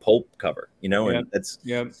old like pulp cover, and that's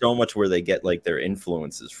so much where they get like their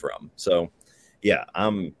influences from. So yeah,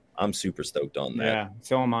 I'm super stoked on that. Yeah,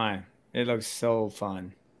 so am I. It looks so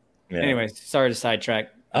fun. Yeah. Anyway, sorry to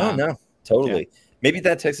sidetrack. Oh no, totally. Yeah. Maybe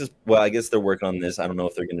that Texas. Well, I guess they're working on this. I don't know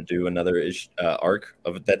if they're going to do another arc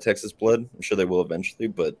of that Texas Blood. I'm sure they will eventually,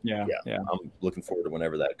 but yeah. I'm looking forward to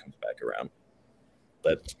whenever that comes back around.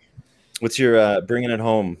 But what's your bringing it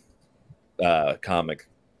home comic?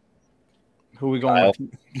 Who are we going with?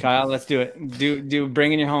 Kyle, let's do it. Do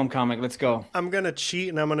bringing your home comic. Let's go. I'm gonna cheat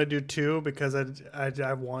and I'm gonna do two because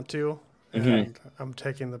I want to, and I'm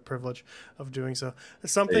taking the privilege of doing so.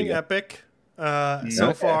 Something epic.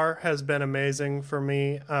 So far has been amazing for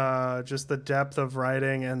me. Just the depth of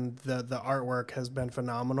writing and the artwork has been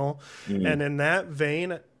phenomenal. And in that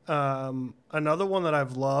vein, another one that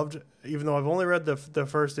I've loved, even though I've only read the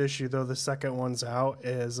first issue, though the second one's out,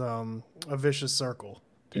 is A Vicious Circle.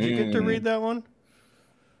 Did you get to read that one,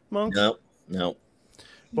 Monk? No.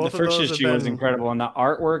 Both the first issue was incredible, and the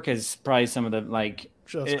artwork is probably some of the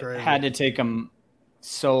just great. Had to take them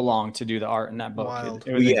so long to do the art in that book.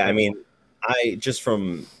 It was incredible. I mean, I just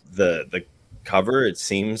from the cover, it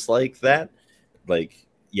seems like that. Like,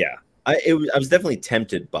 yeah, I was definitely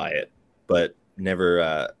tempted by it, but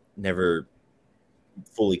never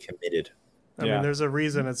fully committed. I mean, there's a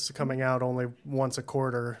reason it's coming out only once a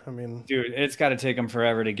quarter. I mean, dude, it's got to take them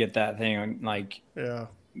forever to get that thing. Like,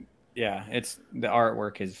 it's the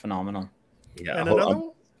artwork is phenomenal. Yeah,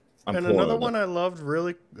 and another one I loved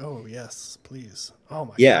really. Oh yes, please. Oh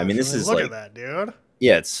my. Yeah, gosh, I mean, this is look like, at that, dude.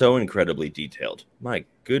 Yeah, it's so incredibly detailed. My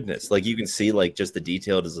goodness, like you can see like just the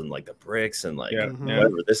detail is in like the bricks and like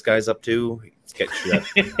whatever this guy's up to. He's got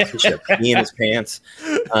pee in his pants.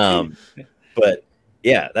 But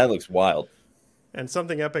yeah, that looks wild. And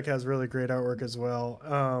Something Epic has really great artwork as well.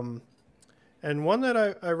 And one that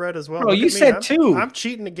I read as well. Bro, Look you at me. said two. I'm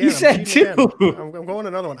cheating again. You said I'm cheating two. again. I'm going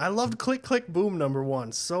another one. I loved Click Click Boom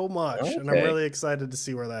 #1 so much, and I'm Okay. really excited to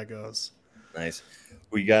see where that goes. Nice.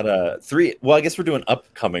 We got 3. Well, I guess we're doing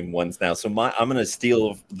upcoming ones now. So I'm gonna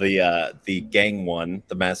steal the gang one,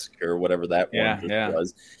 the massacre, whatever that one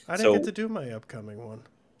was. I didn't get to do my upcoming one.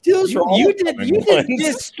 Those are all You did ones.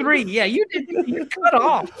 just 3. Yeah, you cut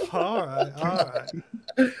off. All right.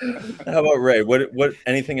 How about Ray? What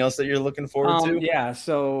anything else that you're looking forward to? Yeah,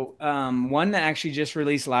 so one that actually just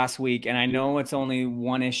released last week, and I know it's only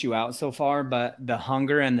one issue out so far, but The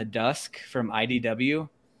Hunger and the Dusk from IDW.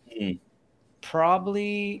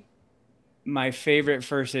 Probably my favorite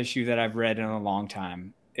first issue that I've read in a long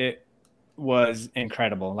time. It was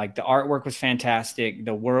incredible. Like, the artwork was fantastic,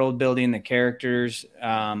 the world building, the characters.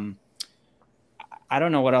 I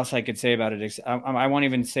don't know what else I could say about it. I won't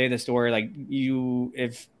even say the story. Like,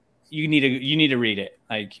 if you need to read it.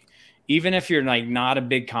 Like, even if you're like not a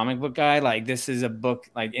big comic book guy, like, this is a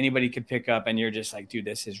book like anybody could pick up, and you're just like, dude,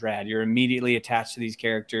 this is rad. You're immediately attached to these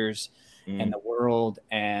characters and the world,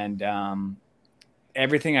 and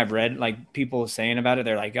everything I've read, like, people saying about it,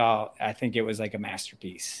 they're like, oh, I think it was like a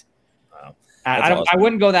masterpiece. Wow. I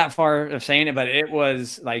wouldn't go that far of saying it, but it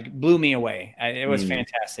was like, blew me away. It was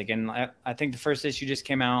fantastic. And I think the first issue just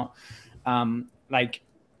came out. Like,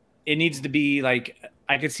 it needs to be like,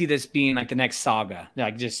 I could see this being like the next saga,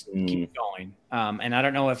 like, just keep going. And I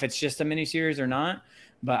don't know if it's just a miniseries or not,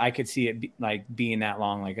 but I could see it being that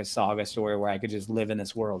long, like a saga story where I could just live in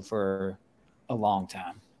this world for a long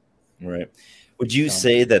time. Right. Would you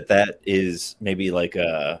say that is maybe like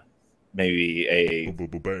maybe a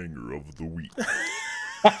banger of the week?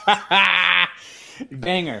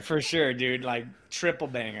 Banger for sure, dude. Like, triple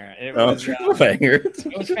banger. It was triple banger.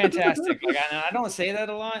 It was fantastic. Like, I don't say that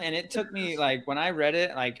a lot, and it took me, like, when I read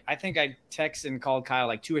it, like, I think I texted and called Kyle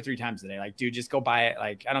like 2 or 3 times a day. Like, dude, just go buy it.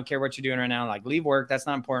 Like, I don't care what you're doing right now. Like, leave work. That's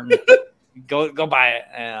not important. go buy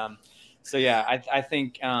it. So yeah, I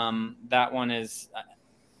think that one is.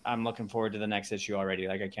 I'm looking forward to the next issue already.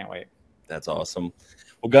 Like, I can't wait. That's awesome.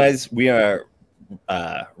 Well, guys, we are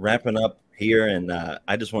wrapping up here, and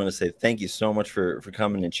I just want to say thank you so much for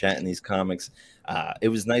coming and chatting these comics. It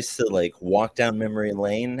was nice to like walk down memory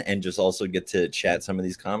lane and just also get to chat some of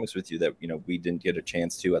these comics with you that, you know, we didn't get a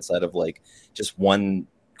chance to outside of like just one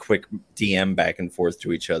quick DM back and forth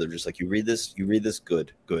to each other, just like, you read this,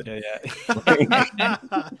 good. Yeah.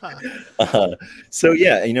 So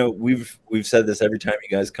yeah, you know, we've said this every time you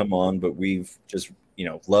guys come on, but we've just, you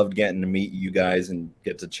know, loved getting to meet you guys and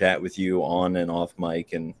get to chat with you on and off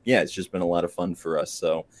mic, and yeah, it's just been a lot of fun for us.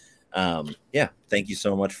 So yeah, thank you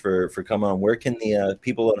so much for coming on. Where can the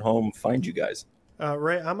people at home find you guys?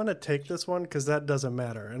 Ray, I'm going to take this one because that doesn't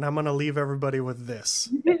matter. And I'm going to leave everybody with this.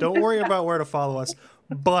 Don't worry about where to follow us,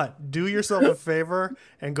 but do yourself a favor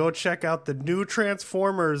and go check out the new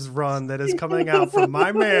Transformers run that is coming out from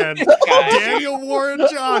my man, Daniel Warren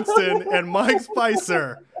Johnson and Mike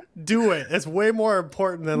Spicer. Do it. It's way more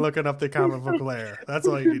important than looking up the comic book Lair. That's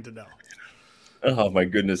all you need to know. Oh my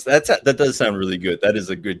goodness. That does sound really good. That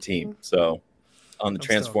is a good team. So on the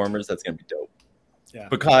Transformers, that's going to be dope. Yeah.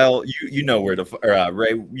 But Kyle, you know where to, or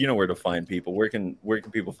Ray, you know where to find people. Where can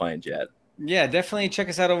people find you at? Yeah, definitely check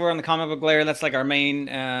us out over on the Comic Book Lair. That's like our main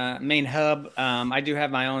hub. I do have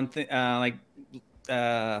my own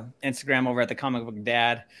Instagram over at the Comic Book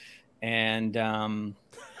Dad, and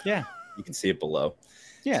yeah, you can see it below.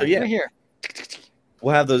 Yeah, so, yeah, right here.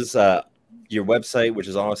 We'll have those your website, which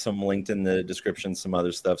is awesome, linked in the description. Some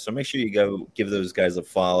other stuff. So make sure you go give those guys a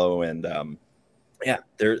follow, and yeah,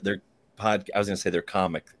 they're I was going to say their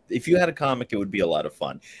comic. If you had a comic, it would be a lot of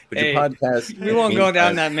fun. But your podcast, we won't go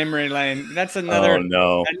down that memory lane. That's another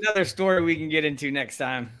another story we can get into next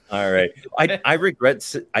time. All right. I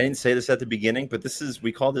regret I didn't say this at the beginning, but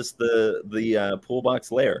we call this the pool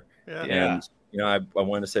box lair. Yeah. And you know, I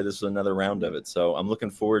want to say this is another round of it. So I'm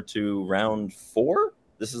looking forward to round 4.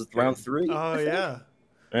 This is round 3. Oh yeah.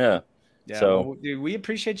 Yeah. So well, dude, we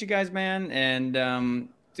appreciate you guys, man, and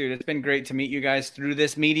dude, it's been great to meet you guys through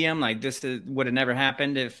this medium. Like, this would have never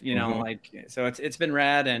happened if, you know, like, so it's been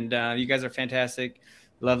rad, and you guys are fantastic.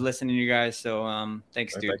 Love listening to you guys. So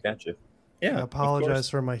thanks, dude. I got you. Yeah. I apologize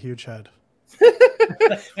for my huge head.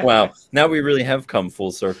 Wow. Now we really have come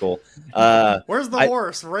full circle. Where's the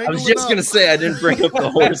horse? I was just going to say, I didn't bring up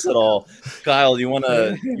the horse at all. Kyle, you want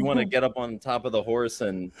to get up on top of the horse,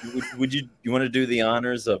 and would you want to do the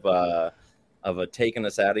honors of taking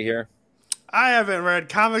us out of here? I haven't read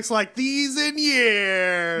comics like these in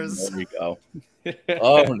years. There we go.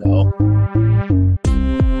 Oh, no.